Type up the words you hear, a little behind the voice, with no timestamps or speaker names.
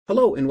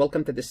Hello and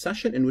welcome to this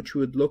session in which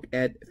we would look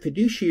at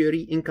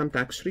fiduciary income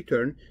tax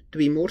return, to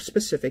be more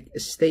specific,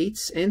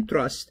 estates and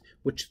trust,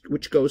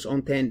 which goes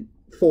on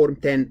Form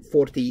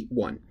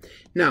 1041.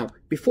 Now,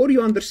 before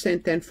you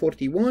understand Form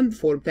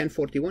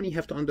 1041, you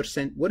have to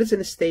understand what is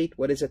an estate,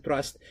 what is a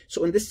trust.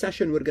 So in this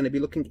session, we're going to be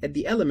looking at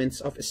the elements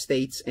of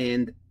estates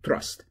and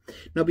trust.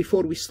 Now,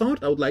 before we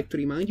start, I would like to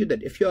remind you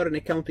that if you are an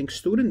accounting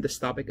student, this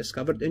topic is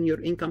covered in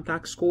your income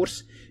tax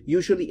course.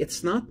 Usually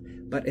it's not,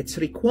 but it's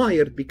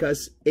required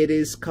because it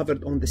is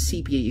covered on the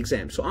CPA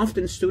exam. So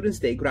often students,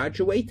 they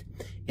graduate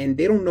and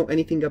they don't know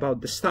anything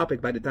about this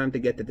topic by the time they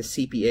get to the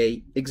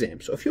CPA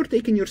exam. So if you're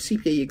taking your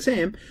CPA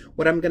exam,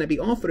 what I'm going to be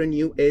offering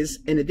you is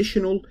an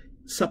additional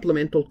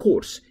supplemental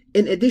course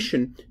in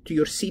addition to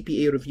your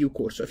CPA review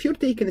course. So if you're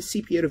taking a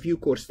CPA review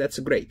course, that's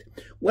great.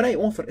 What I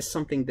offer is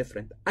something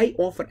different. I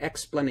offer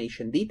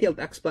explanation, detailed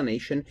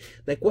explanation,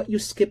 like what you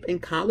skip in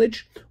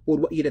college or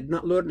what you did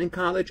not learn in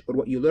college or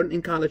what you learned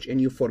in college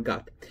and you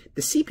forgot.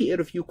 The CPA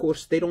review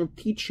course, they don't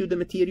teach you the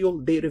material,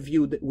 they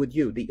review it with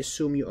you. They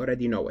assume you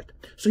already know it.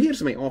 So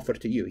here's my offer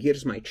to you.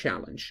 Here's my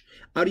challenge.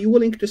 Are you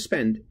willing to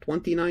spend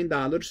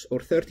 $29 or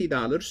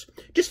 $30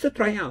 just to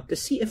try out, to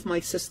see if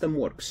my system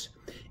works?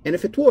 And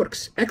if it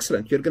works,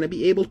 excellent, you're going to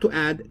be able to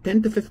add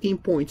 10 to 15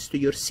 points to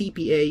your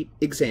CPA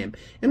exam.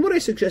 And what I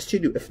suggest you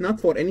do, if not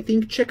for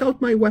anything, check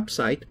out my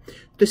website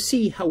to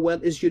see how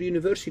well is your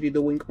university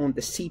doing on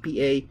the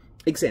CPA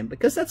exam,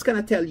 because that's going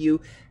to tell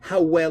you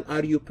how well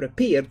are you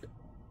prepared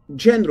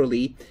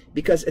generally,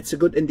 because it's a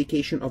good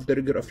indication of the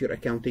rigor of your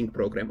accounting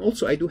program.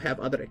 Also, I do have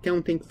other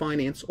accounting,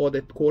 finance,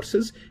 audit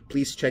courses.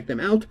 Please check them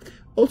out.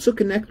 Also,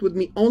 connect with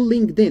me on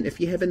LinkedIn if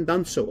you haven't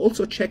done so.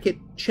 Also, check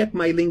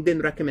my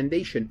LinkedIn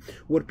recommendation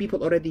where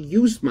people already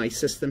used my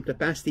system to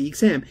pass the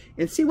exam,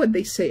 and see what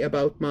they say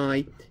about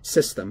my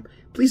system.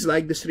 Please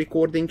like this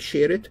recording,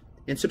 share it,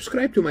 and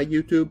subscribe to my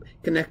YouTube.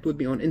 Connect with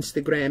me on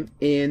Instagram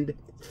and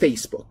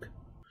Facebook.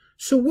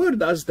 So where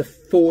does the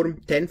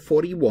Form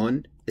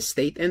 1041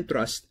 estate and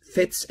trust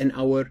fits in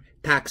our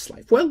tax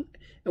life? Well,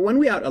 when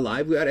we are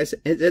alive, we are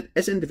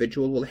as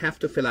individual will have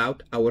to fill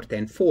out our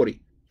 1040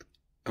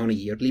 on a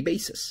yearly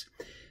basis.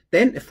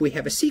 Then if we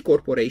have a C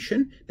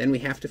corporation, then we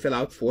have to fill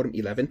out Form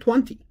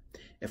 1120.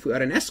 If we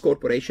are an S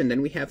corporation,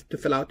 then we have to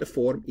fill out a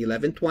Form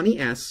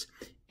 1120S,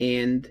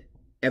 and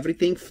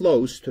everything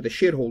flows to the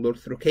shareholder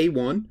through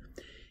K1.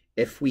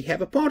 If we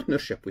have a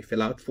partnership, we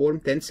fill out Form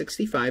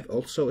 1065.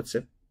 Also, it's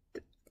a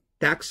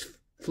tax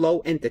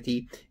flow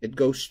entity.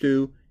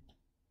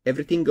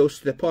 Everything goes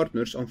to the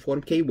partners on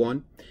Form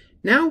K1.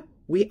 Now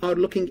we are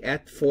looking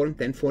at Form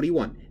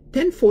 1041.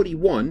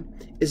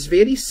 1041 is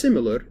very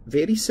similar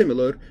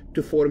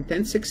to Form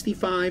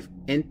 1065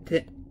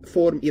 and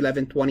Form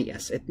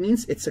 1120S. It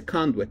means it's a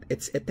conduit.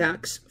 It's a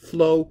tax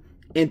flow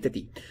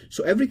entity.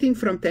 So everything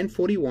from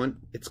 1041,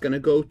 it's going to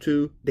go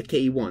to the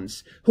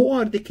K1s. Who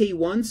are the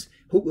K1s?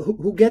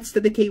 Who gets to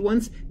the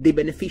K1s? The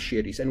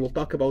beneficiaries, and we'll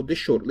talk about this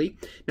shortly.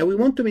 Now, we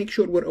want to make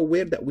sure we're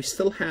aware that we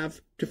still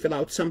have to fill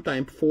out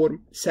sometime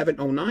Form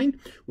 709,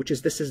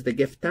 this is the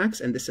gift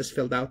tax, and this is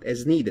filled out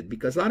as needed,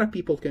 because a lot of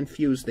people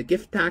confuse the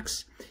gift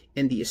tax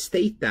and the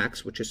estate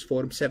tax, which is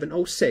Form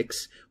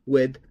 706,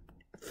 with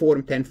Form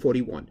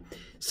 1041.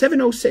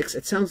 706,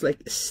 it sounds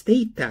like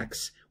estate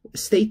tax.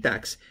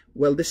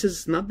 Well, this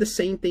is not the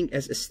same thing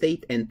as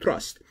estate and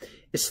trust.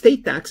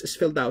 Estate tax is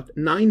filled out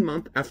 9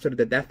 months after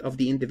the death of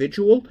the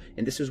individual,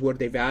 and this is where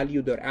they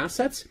value their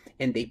assets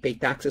and they pay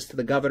taxes to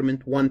the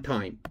government one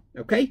time.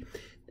 Okay?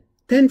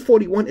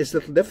 1041 is a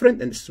little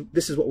different, and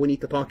this is what we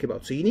need to talk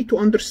about. So you need to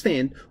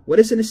understand what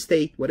is an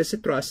estate, what is a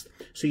trust,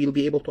 so you'll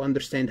be able to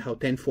understand how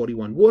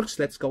 1041 works.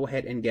 Let's go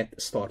ahead and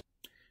get started.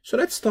 So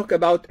let's talk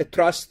about a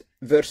trust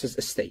versus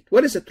estate.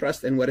 What is a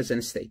trust and what is an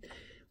estate?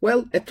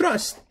 Well, a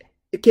trust,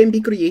 it can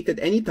be created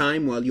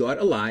anytime while you are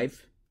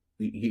alive,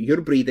 you're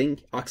breathing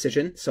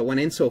oxygen, so on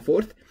and so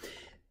forth.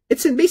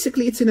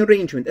 Basically it's an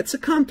arrangement. It's a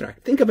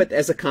contract. Think of it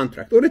as a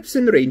contract, or it's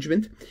an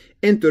arrangement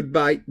entered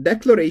by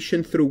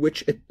declaration through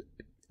which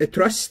a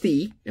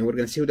trustee, and we're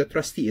going to see who the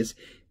trustee is,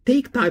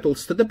 take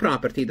titles to the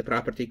property. The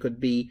property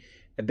could be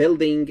a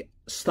building,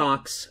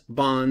 stocks,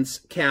 bonds,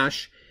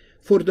 cash,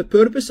 for the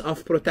purpose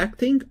of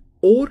protecting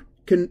or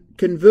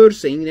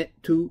conversing it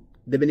to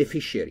the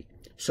beneficiary.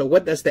 So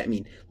what does that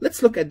mean?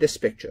 Let's look at this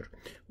picture.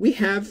 We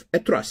have a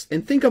trust,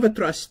 and think of a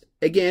trust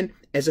again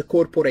as a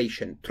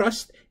corporation.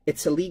 Trust,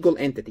 it's a legal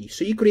entity.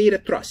 So you create a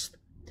trust.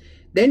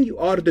 Then you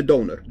are the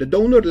donor. The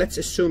donor, let's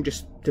assume,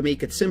 just to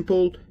make it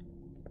simple,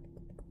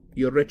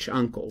 your rich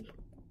uncle.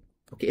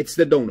 Okay, it's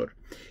the donor.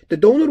 The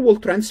donor will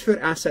transfer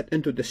asset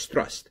into this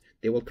trust.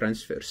 They will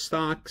transfer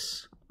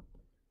stocks,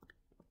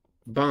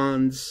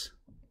 bonds,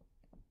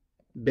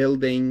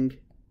 building,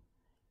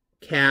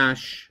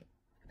 cash,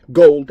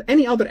 gold,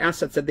 any other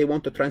assets that they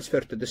want to transfer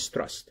to this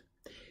trust.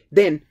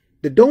 Then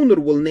the donor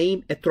will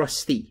name a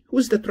trustee.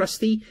 Who's the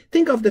trustee?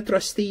 Think of the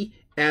trustee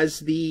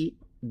as the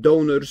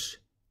donor's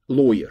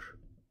lawyer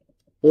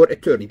or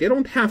attorney. They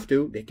don't have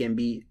to. They can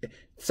be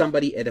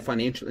somebody at a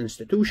financial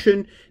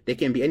institution. They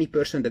can be any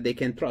person that they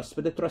can trust.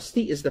 But the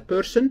trustee is the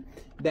person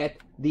that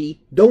the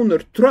donor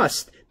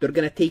trusts. They're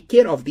going to take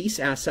care of these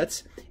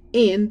assets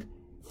and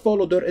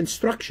follow their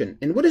instruction.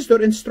 And what is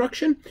their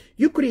instruction?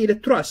 You create a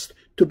trust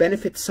to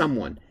benefit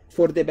someone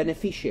for the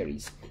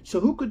beneficiaries. So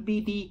who could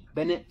be the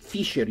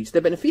beneficiaries?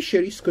 The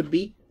beneficiaries could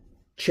be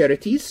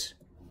charities,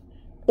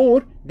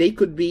 or they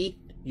could be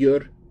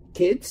your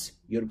kids,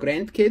 your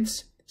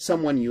grandkids,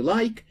 someone you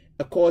like,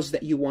 a cause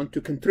that you want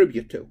to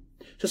contribute to.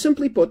 So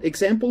simply put,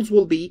 examples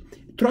will be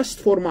trust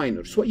for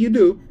minors. What you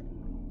do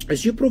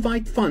is you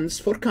provide funds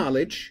for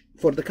college,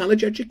 for the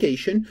college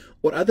education,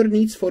 or other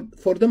needs for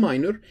the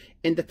minor,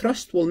 and the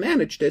trust will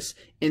manage this,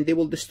 and they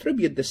will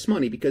distribute this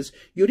money, because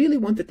you really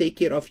want to take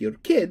care of your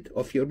kid,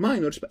 of your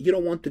minors, but you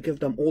don't want to give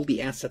them all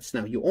the assets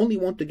now. You only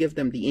want to give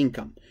them the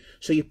income.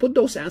 So you put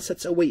those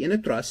assets away in a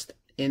trust,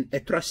 and a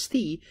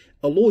trustee,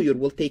 a lawyer,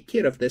 will take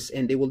care of this,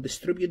 and they will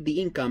distribute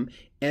the income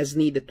as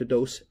needed to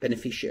those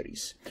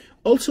beneficiaries.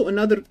 Also,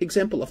 another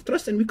example of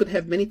trust, and we could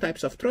have many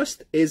types of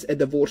trust, is a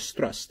divorce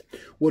trust,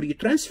 where you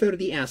transfer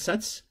the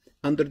assets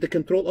under the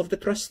control of the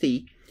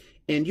trustee,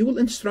 and you will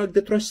instruct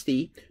the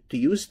trustee to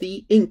use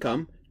the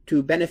income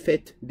to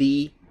benefit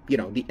the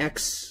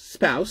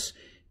ex-spouse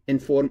in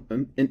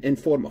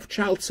form of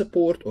child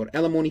support or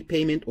alimony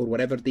payment or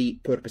whatever the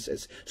purpose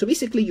is. So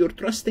basically, you're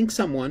trusting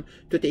someone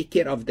to take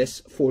care of this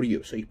for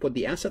you. So you put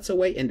the assets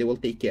away and they will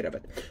take care of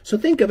it. So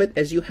think of it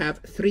as you have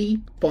three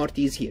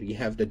parties here. You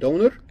have the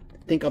donor.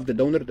 Think of the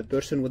donor, the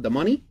person with the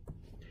money.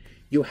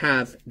 You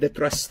have the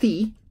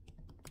trustee,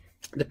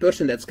 the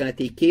person that's going to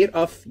take care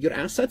of your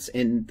assets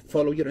and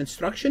follow your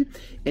instruction.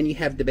 And you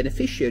have the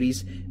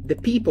beneficiaries, the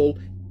people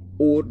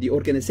or the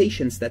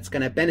organizations that's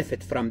going to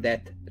benefit from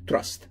that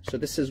trust. So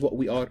this is what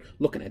we are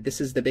looking at. This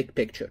is the big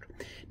picture.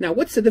 Now,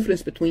 what's the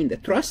difference between the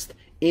trust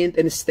and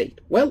an estate?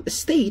 Well,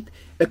 estate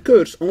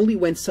occurs only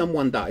when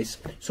someone dies.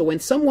 So when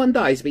someone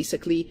dies,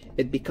 basically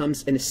it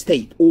becomes an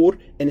estate, or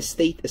an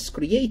estate is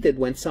created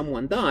when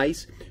someone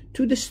dies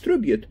to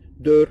distribute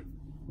their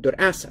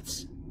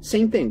assets.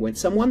 Same thing, when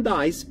someone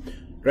dies,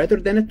 rather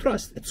than a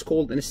trust, it's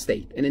called an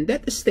estate. And in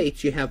that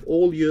estate, you have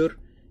all your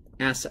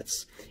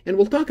assets. And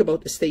we'll talk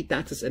about estate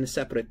taxes in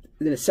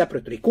a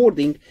separate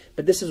recording,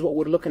 but this is what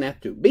we're looking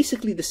at too.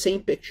 Basically the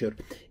same picture,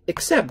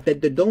 except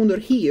that the donor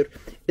here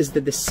is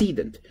the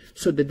decedent.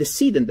 So the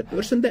decedent, the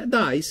person that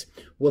dies,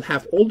 will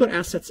have all their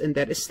assets in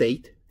that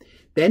estate.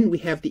 Then we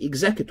have the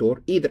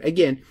executor. Either,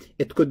 again,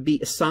 it could be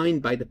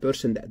assigned by the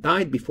person that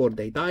died before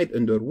they died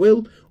in their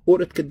will,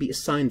 or it could be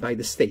assigned by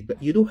the state.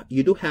 But you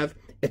do have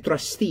a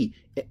trustee.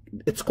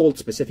 It's called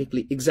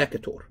specifically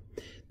executor.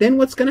 Then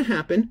what's going to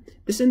happen?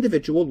 This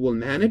individual will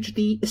manage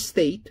the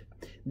estate,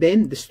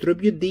 then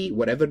distribute the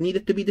whatever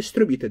needed to be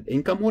distributed,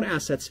 income or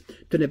assets,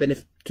 to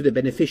the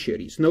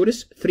beneficiaries.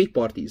 Notice three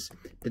parties: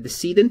 the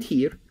decedent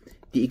here,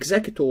 the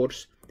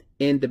executors,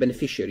 and the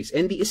beneficiaries.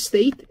 And the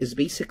estate is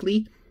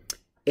basically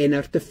an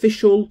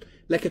artificial,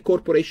 like a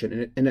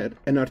corporation,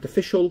 an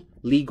artificial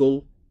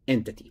legal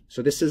entity.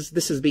 So this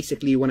is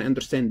basically, you want to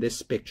understand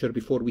this picture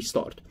before we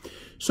start.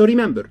 So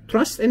remember,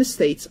 trust and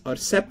estates are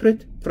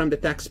separate from the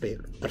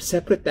taxpayer, are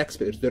separate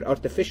taxpayers. They're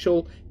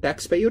artificial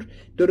taxpayer.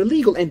 They're a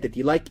legal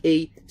entity like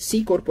a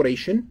C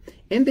corporation,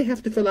 and they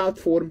have to fill out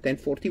Form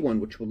 1041,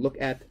 which we'll look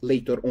at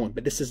later on.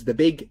 But this is the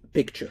big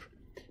picture.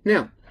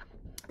 Now,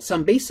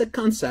 some basic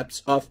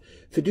concepts of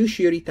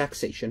fiduciary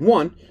taxation.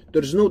 One,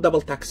 there's no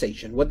double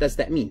taxation. What does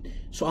that mean?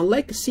 So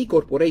unlike a C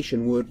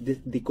corporation, where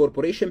the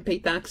corporation pay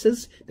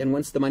taxes, then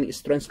once the money is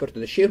transferred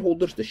to the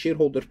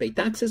shareholders pay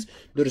taxes,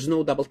 there is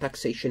no double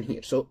taxation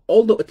here. So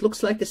although it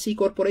looks like a C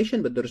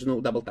corporation, but there is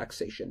no double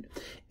taxation.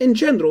 In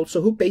general,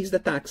 so who pays the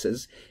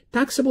taxes?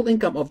 Taxable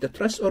income of the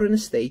trust or an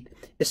estate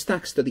is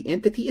taxed to the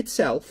entity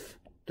itself,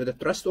 to the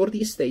trust or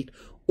the estate,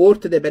 or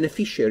to the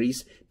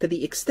beneficiaries, to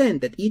the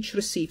extent that each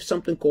receives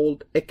something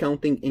called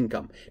accounting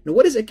income. Now,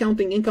 what is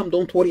accounting income?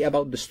 Don't worry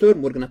about this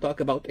term. We're going to talk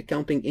about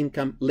accounting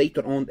income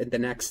later on in the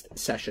next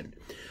session.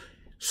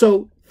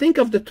 So think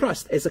of the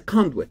trust as a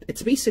conduit.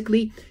 It's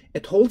basically,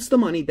 it holds the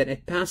money, then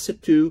it passes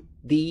it to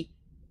the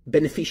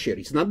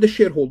beneficiaries, not the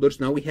shareholders.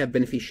 Now we have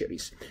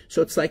beneficiaries.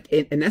 So it's like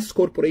an S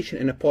corporation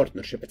and a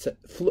partnership. It's a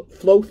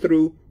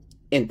flow-through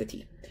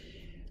entity.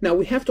 Now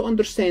we have to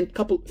understand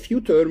few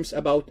terms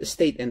about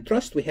estate and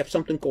trust. We have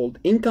something called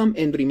income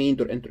and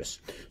remainder interest.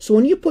 So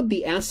when you put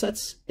the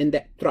assets in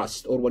that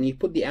trust, or when you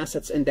put the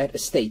assets in that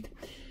estate,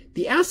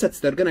 the assets,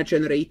 they're going to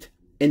generate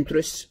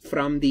interest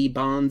from the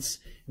bonds,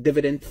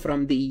 dividend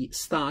from the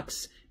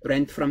stocks,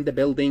 rent from the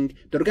building.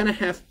 They're going to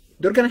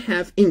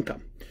have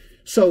income.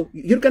 So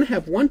you're going to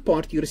have one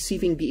part, you're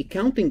receiving the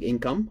accounting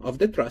income of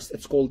the trust.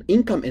 It's called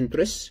income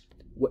interest,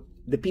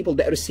 the people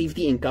that receive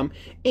the income,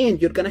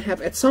 and you're going to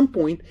have at some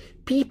point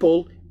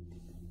people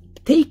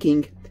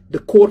taking the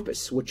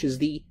corpus, which is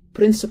the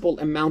principal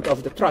amount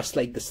of the trust,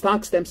 like the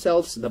stocks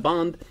themselves, the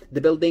bond,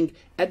 the building,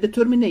 at the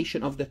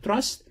termination of the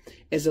trust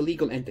as a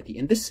legal entity.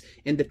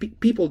 And the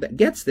people that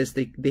gets this,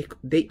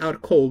 they are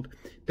called,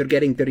 they're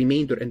getting the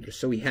remainder interest.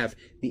 So we have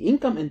the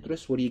income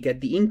interest, where you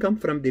get the income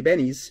from the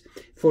bennies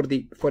for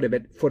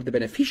the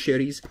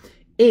beneficiaries,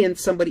 and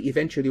somebody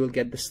eventually will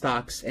get the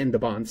stocks and the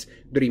bonds,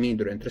 the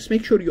remainder interest.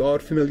 Make sure you are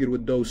familiar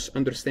with those,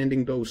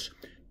 understanding those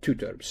two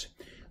terms.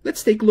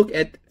 Let's take a look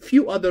at a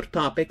few other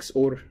topics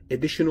or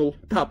additional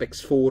topics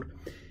for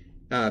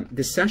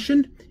this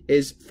session.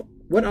 Is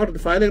what are the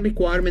filing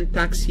requirement,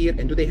 tax year,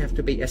 and do they have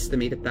to pay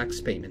estimated tax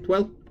payment?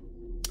 Well,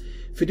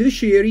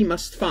 fiduciary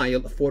must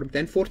file Form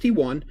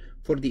 1041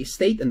 for the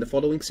estate in the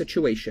following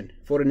situation: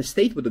 for an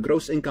estate with a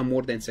gross income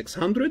more than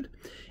 600,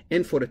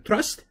 and for a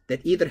trust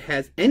that either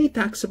has any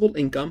taxable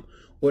income,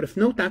 or if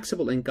no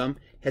taxable income,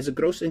 has a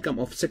gross income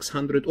of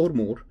 600 or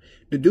more.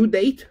 The due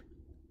date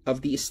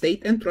of the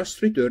estate and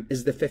trust return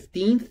is the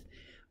 15th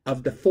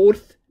of the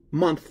 4th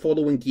month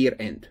following year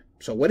end.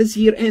 So what is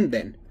year end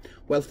then?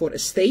 Well, for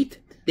estate,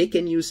 they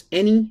can use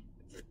any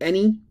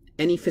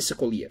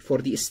fiscal year for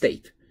the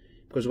estate,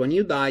 because when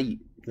you die,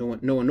 no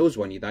one knows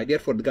when you die.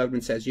 Therefore, the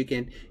government says you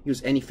can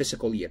use any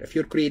fiscal year. If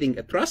you're creating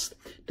a trust,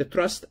 the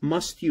trust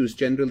must use,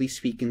 generally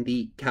speaking,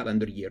 the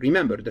calendar year.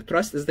 Remember, the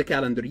trust is the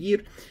calendar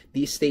year.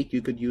 The estate,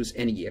 you could use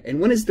any year. And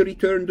when is the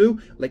return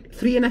due? Like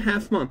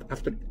 3.5 months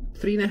after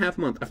 3.5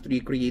 months after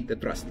you create the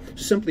trust.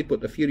 So simply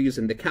put, if you're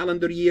using the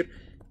calendar year,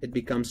 it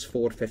becomes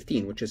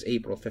 4/15, which is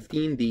April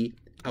 15,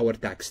 our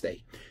tax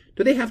day.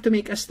 Do they have to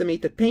make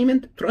estimated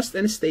payment? Trust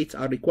and estates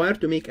are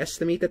required to make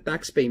estimated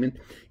tax payment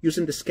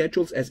using the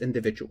schedules as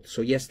individuals.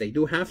 So yes, they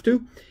do have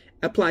to.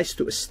 Applies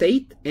to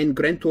estate and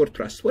grantor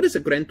trust. What is a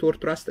grantor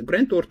trust? A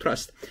grantor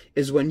trust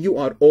is when you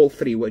are all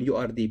three, when you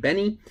are the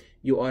benny,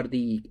 you are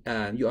the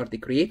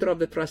creator of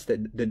the trust,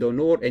 the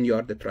donor, and you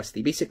are the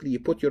trustee. Basically, you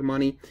put your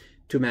money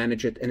to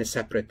manage it in a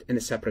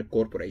separate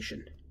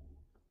corporation.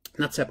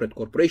 Not separate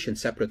corporation,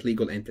 separate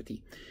legal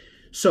entity.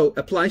 So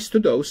applies to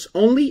those.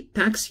 Only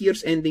tax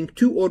years ending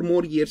 2 or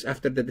more years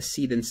after the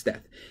decedent's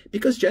death.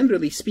 Because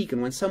generally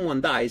speaking, when someone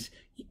dies,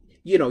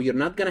 you know, you're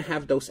not going to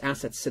have those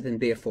assets sitting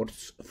there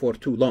for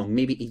too long,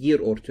 maybe a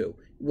year or two.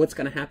 What's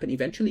going to happen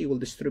eventually? You will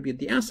distribute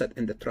the asset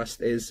and the trust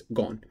is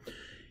gone.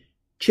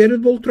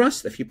 Charitable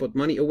trust, if you put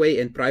money away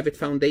in private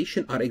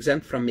foundation, are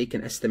exempt from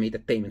making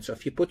estimated payments. So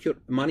if you put your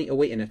money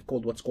away in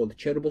what's called a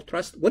charitable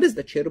trust, what is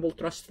the charitable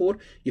trust for?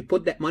 You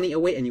put that money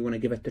away and you want to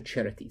give it to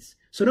charities.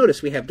 So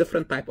notice we have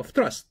different type of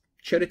trust.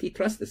 Charity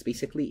trust is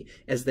basically,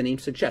 as the name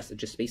suggests,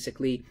 it's just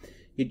basically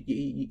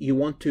you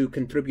want to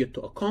contribute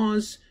to a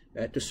cause,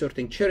 to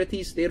certain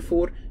charities.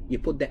 Therefore, you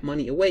put that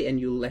money away and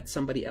you let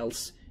somebody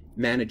else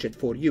manage it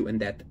for you in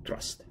that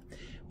trust.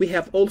 We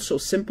have also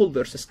simple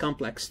versus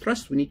complex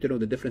trust. We need to know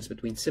the difference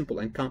between simple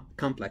and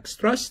complex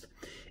trust.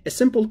 A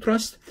simple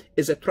trust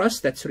is a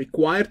trust that's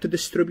required to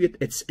distribute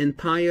its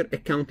entire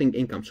accounting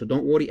income. So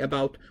don't worry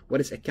about what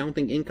is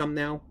accounting income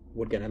now.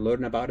 We're going to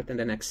learn about it in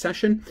the next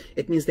session.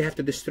 It means they have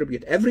to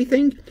distribute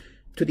everything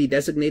to the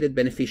designated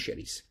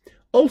beneficiaries.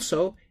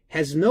 Also,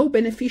 has no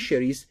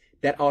beneficiaries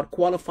that are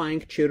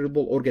qualifying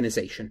charitable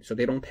organization. So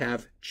they don't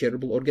have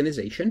charitable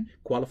organization,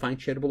 qualifying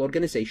charitable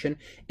organization,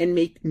 and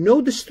make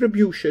no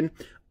distribution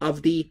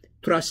of the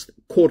trust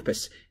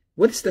corpus.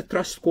 What is the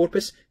trust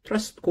corpus?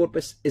 Trust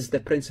corpus is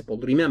the principal.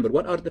 Remember,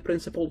 what are the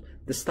principal?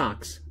 The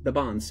stocks, the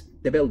bonds,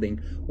 the building,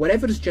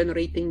 whatever is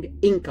generating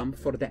income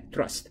for that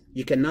trust.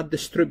 You cannot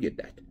distribute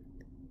that.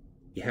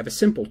 You have a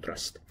simple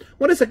trust.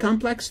 What is a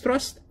complex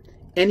trust?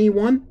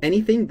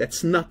 Anything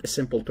that's not a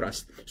simple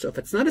trust. So if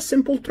it's not a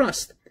simple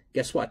trust,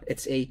 guess what?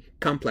 It's a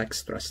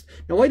complex trust.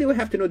 Now, why do we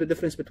have to know the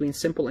difference between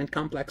simple and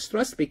complex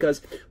trust?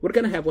 Because we're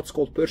going to have what's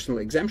called personal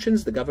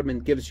exemptions. The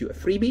government gives you a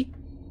freebie.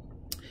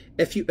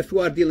 If you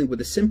are dealing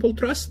with a simple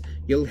trust,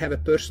 you'll have a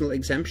personal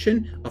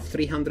exemption of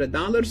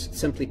 $300.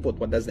 Simply put,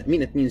 what does that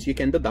mean? It means you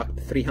can deduct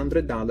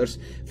 $300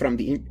 from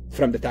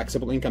the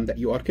taxable income that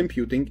you are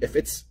computing. If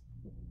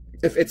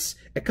it's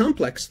a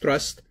complex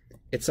trust,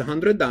 it's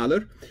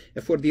 $100.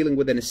 If we're dealing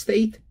with an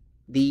estate,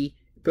 the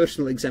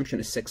personal exemption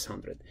is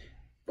 $600.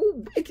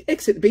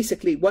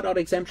 Basically, what are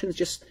exemptions?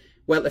 Just,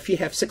 well, if you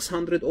have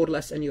 600 or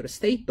less in your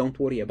estate, don't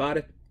worry about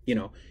it. You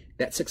know,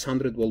 that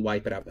 600 will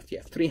wipe it out. If you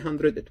have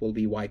 300, it will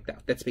be wiped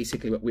out. That's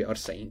basically what we are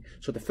saying.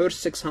 So the first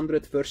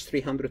 600, first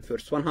 300,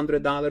 first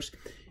 $100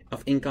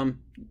 of income,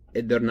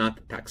 they're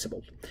not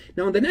taxable.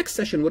 Now, in the next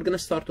session, we're going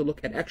to start to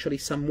look at actually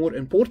some more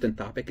important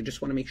topic. I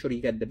just want to make sure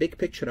you get the big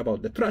picture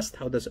about the trust.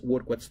 How does it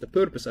work? What's the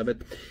purpose of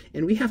it?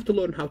 And we have to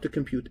learn how to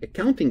compute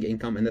accounting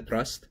income in the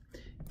trust,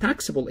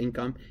 taxable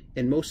income,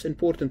 and most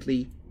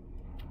importantly,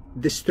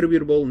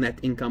 distributable net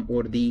income,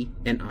 or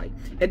DNI.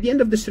 At the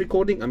end of this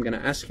recording, I'm going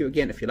to ask you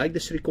again, if you like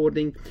this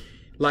recording,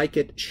 like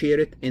it, share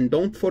it, and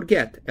don't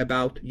forget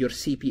about your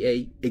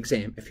CPA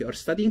exam. If you are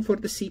studying for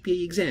the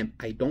CPA exam,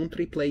 I don't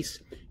replace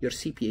your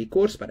CPA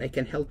course, but I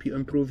can help you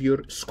improve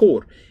your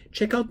score.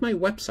 Check out my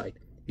website.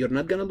 You're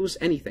not going to lose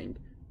anything.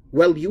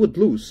 Well, you would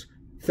lose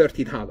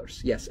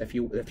 $30. Yes, if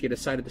you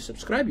decided to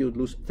subscribe, you would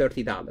lose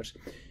 $30.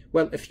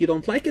 Well, if you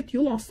don't like it,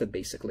 you lost it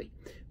basically.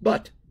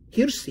 But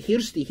here's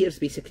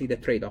basically the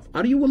trade-off.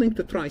 Are you willing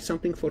to try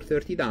something for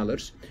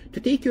 $30 to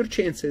take your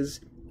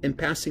chances in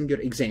passing your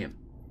exam?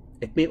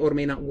 It may or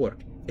may not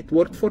work. It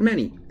worked for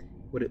many.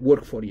 Would it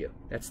work for you?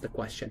 That's the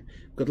question.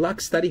 Good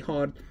luck, study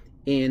hard,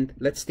 and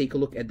let's take a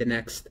look at the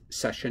next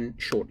session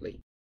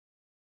shortly.